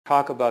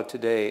talk about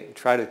today,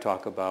 try to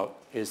talk about,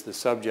 is the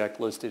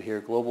subject listed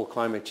here, global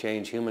climate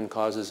change, human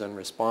causes and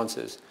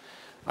responses.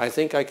 I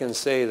think I can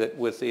say that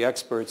with the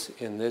experts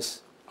in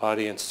this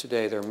audience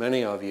today, there are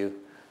many of you,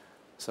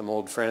 some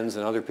old friends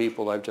and other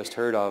people I've just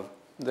heard of,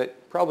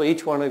 that probably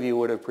each one of you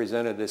would have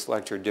presented this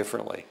lecture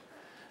differently.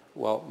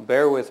 Well,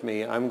 bear with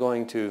me. I'm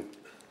going to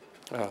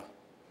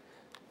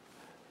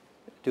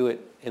do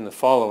it in the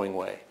following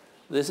way.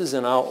 This is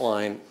an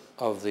outline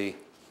of the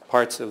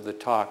parts of the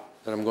talk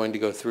that I'm going to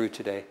go through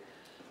today.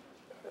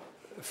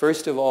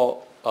 First of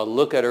all, a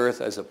look at Earth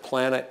as a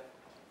planet,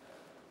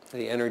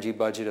 the energy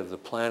budget of the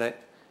planet.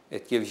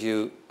 It gives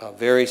you a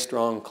very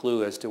strong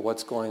clue as to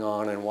what's going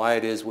on and why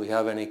it is we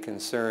have any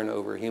concern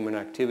over human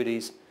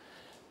activities.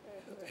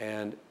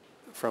 And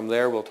from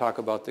there, we'll talk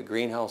about the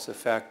greenhouse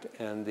effect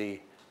and the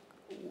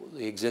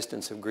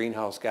existence of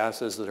greenhouse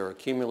gases that are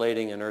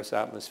accumulating in Earth's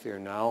atmosphere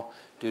now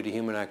due to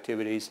human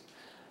activities.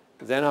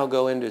 Then I'll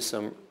go into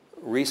some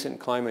recent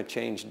climate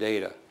change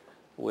data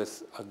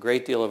with a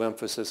great deal of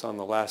emphasis on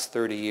the last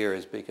 30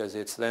 years because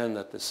it's then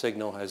that the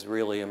signal has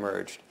really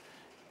emerged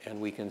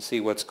and we can see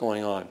what's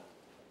going on.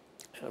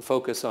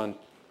 Focus on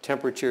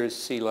temperatures,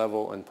 sea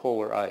level, and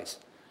polar ice.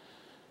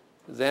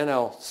 Then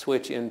I'll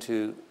switch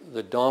into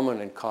the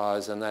dominant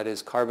cause, and that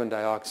is carbon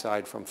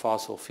dioxide from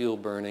fossil fuel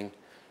burning,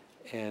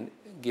 and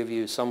give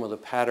you some of the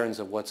patterns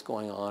of what's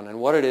going on and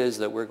what it is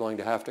that we're going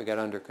to have to get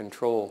under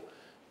control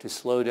to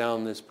slow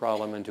down this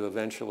problem and to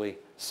eventually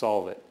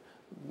solve it,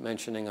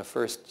 mentioning a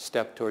first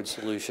step towards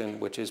solution,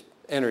 which is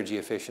energy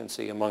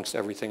efficiency amongst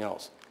everything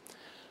else.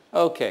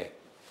 Okay,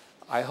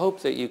 I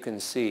hope that you can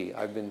see.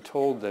 I've been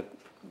told that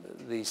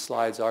these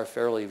slides are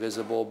fairly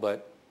visible,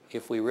 but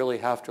if we really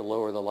have to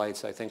lower the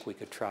lights, I think we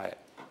could try it.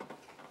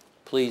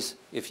 Please,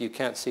 if you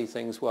can't see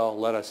things well,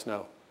 let us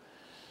know.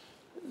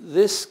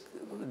 This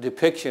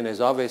depiction is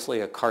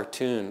obviously a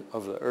cartoon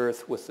of the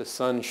Earth with the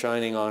sun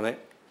shining on it,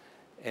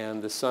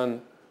 and the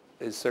sun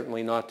is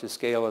certainly not to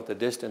scale at the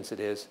distance it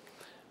is,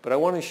 but I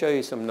want to show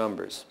you some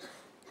numbers.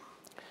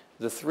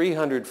 The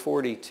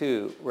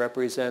 342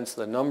 represents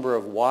the number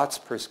of watts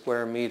per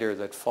square meter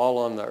that fall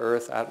on the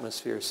Earth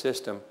atmosphere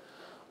system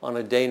on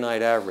a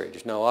day-night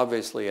average. Now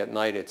obviously at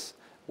night it's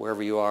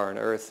wherever you are on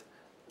Earth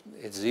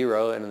it's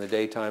zero, and in the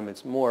daytime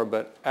it's more,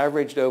 but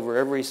averaged over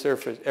every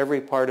surface,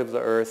 every part of the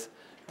Earth,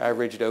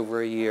 averaged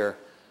over a year,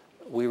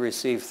 we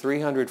receive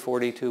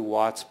 342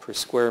 watts per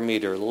square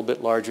meter, a little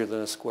bit larger than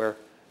a square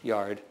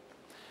yard.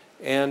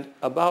 And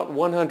about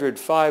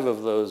 105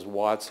 of those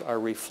watts are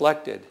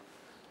reflected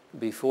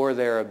before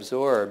they're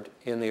absorbed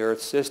in the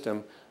Earth's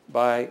system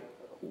by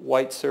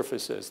white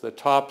surfaces, the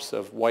tops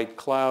of white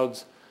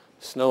clouds,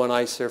 snow and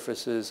ice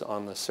surfaces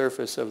on the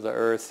surface of the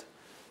Earth,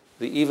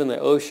 even the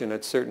ocean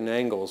at certain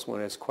angles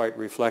when it's quite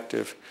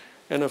reflective,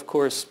 and of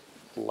course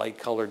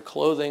light-colored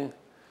clothing.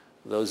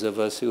 Those of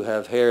us who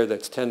have hair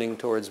that's tending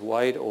towards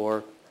white,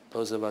 or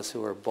those of us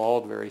who are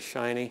bald, very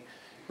shiny,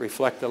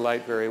 reflect the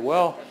light very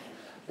well,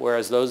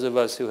 whereas those of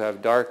us who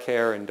have dark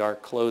hair and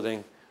dark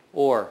clothing,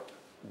 or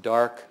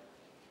dark,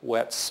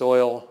 wet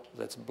soil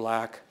that's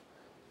black,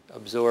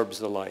 absorbs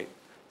the light.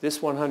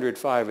 This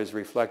 105 is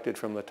reflected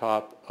from the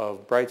top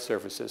of bright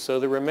surfaces. So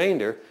the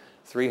remainder,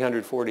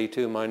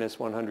 342 minus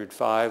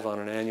 105 on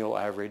an annual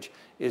average,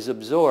 is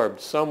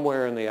absorbed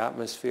somewhere in the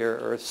atmosphere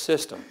Earth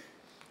system.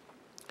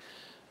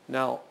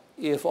 Now,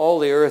 if all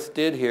the Earth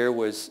did here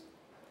was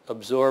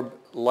absorb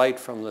light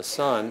from the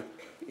sun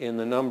in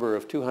the number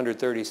of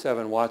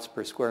 237 watts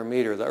per square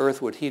meter, the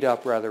Earth would heat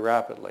up rather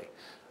rapidly.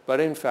 But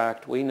in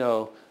fact, we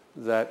know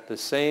that the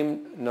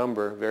same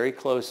number, very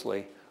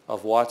closely,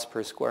 of watts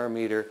per square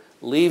meter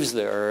leaves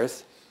the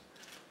Earth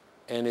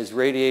and is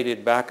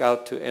radiated back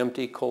out to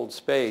empty cold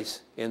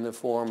space in the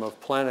form of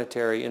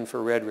planetary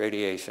infrared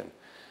radiation.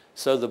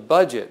 So the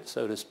budget,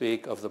 so to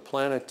speak, of the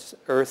planet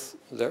Earth,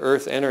 the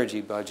Earth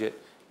energy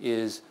budget,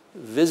 is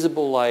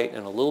visible light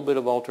and a little bit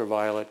of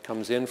ultraviolet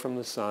comes in from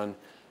the sun.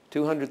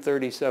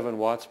 237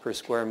 watts per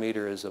square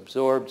meter is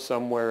absorbed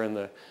somewhere in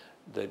the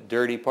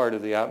dirty part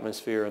of the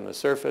atmosphere and the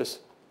surface.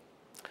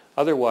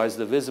 Otherwise,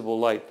 the visible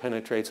light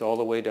penetrates all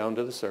the way down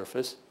to the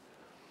surface.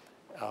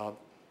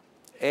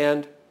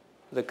 And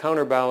the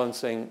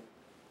counterbalancing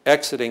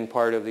exiting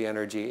part of the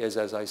energy is,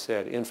 as I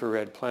said,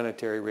 infrared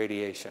planetary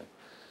radiation.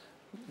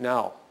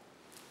 Now,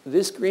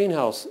 this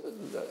greenhouse,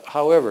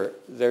 however,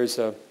 there's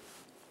a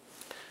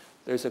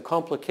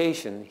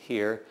complication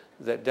here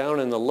that down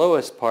in the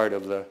lowest part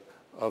of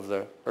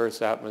the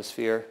Earth's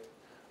atmosphere,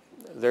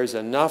 there's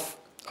enough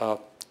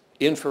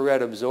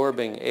infrared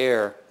absorbing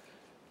air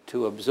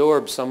to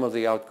absorb some of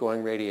the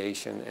outgoing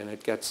radiation, and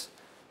it gets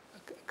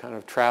kind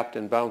of trapped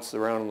and bounced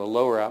around in the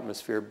lower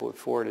atmosphere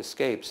before it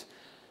escapes.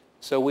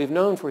 So we've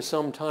known for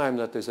some time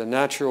that there's a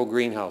natural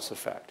greenhouse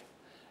effect.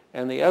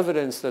 And the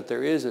evidence that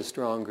there is a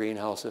strong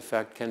greenhouse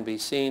effect can be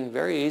seen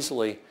very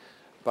easily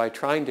by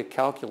trying to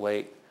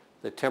calculate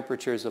the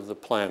temperatures of the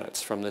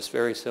planets from this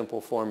very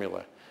simple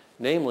formula.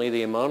 Namely,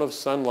 the amount of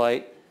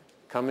sunlight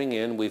coming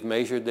in, we've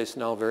measured this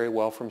now very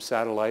well from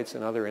satellites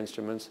and other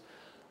instruments,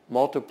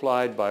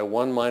 multiplied by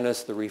 1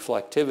 minus the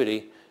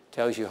reflectivity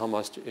tells you how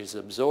much is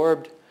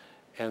absorbed,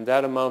 and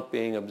that amount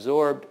being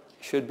absorbed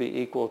should be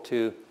equal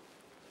to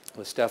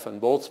the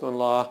Stefan-Boltzmann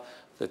law.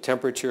 The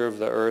temperature of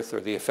the Earth, or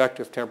the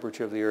effective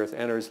temperature of the Earth,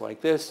 enters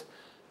like this.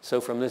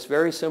 So from this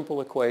very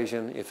simple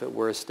equation, if it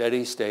were a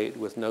steady state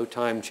with no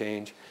time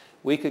change,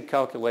 we could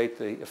calculate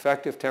the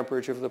effective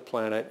temperature of the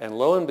planet, and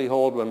lo and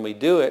behold, when we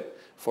do it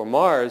for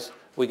Mars,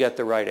 we get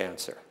the right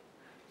answer.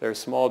 There are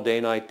small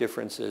day-night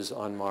differences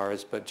on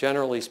Mars, but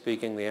generally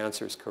speaking, the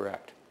answer is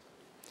correct.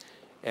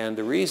 And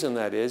the reason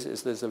that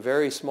is there's a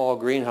very small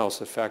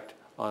greenhouse effect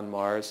on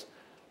Mars,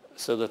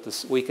 so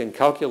that we can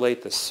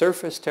calculate the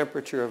surface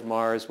temperature of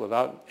Mars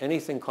without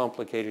anything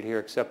complicated here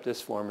except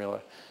this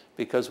formula,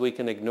 because we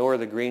can ignore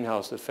the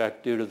greenhouse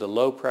effect due to the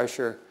low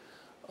pressure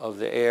of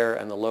the air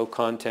and the low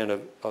content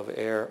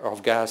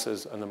of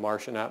gases in the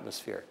Martian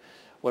atmosphere.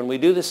 When we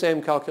do the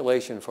same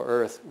calculation for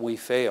Earth, we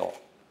fail.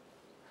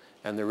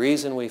 And the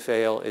reason we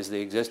fail is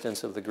the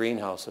existence of the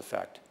greenhouse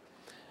effect.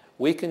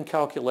 We can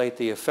calculate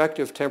the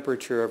effective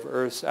temperature of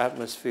Earth's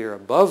atmosphere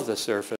above the surface